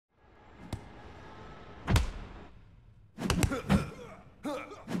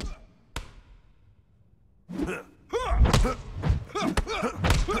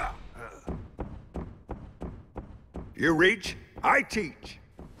reach, I teach.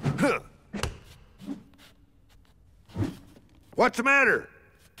 Huh. What's the matter?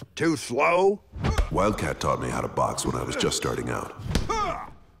 Too slow? Wildcat taught me how to box when I was just starting out.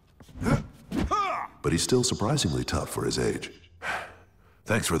 But he's still surprisingly tough for his age.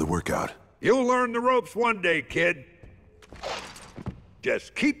 Thanks for the workout. You'll learn the ropes one day, kid.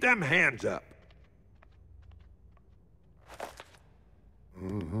 Just keep them hands up.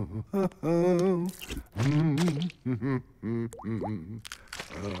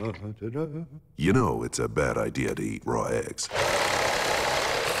 You know it's a bad idea to eat raw eggs.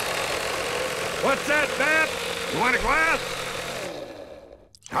 What's that, Bat? You want a glass?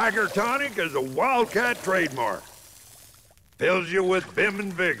 Tiger Tonic is a Wildcat trademark. Fills you with vim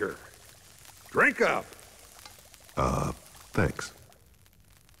and vigor. Drink up. Thanks.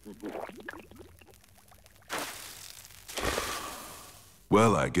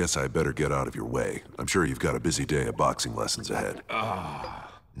 Well, I guess I better get out of your way. I'm sure you've got a busy day of boxing lessons ahead.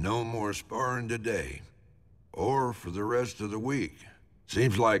 No more sparring today. Or for the rest of the week.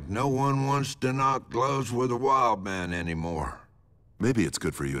 Seems like no one wants to knock gloves with a wild man anymore. Maybe it's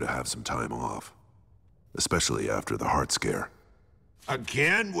good for you to have some time off. Especially after the heart scare.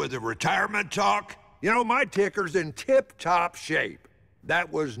 Again with the retirement talk? You know, my ticker's in tip-top shape.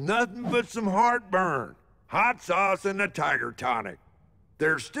 That was nothing but some heartburn. Hot sauce and a Tiger Tonic.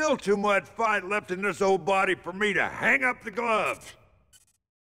 There's still too much fight left in this old body for me to hang up the gloves.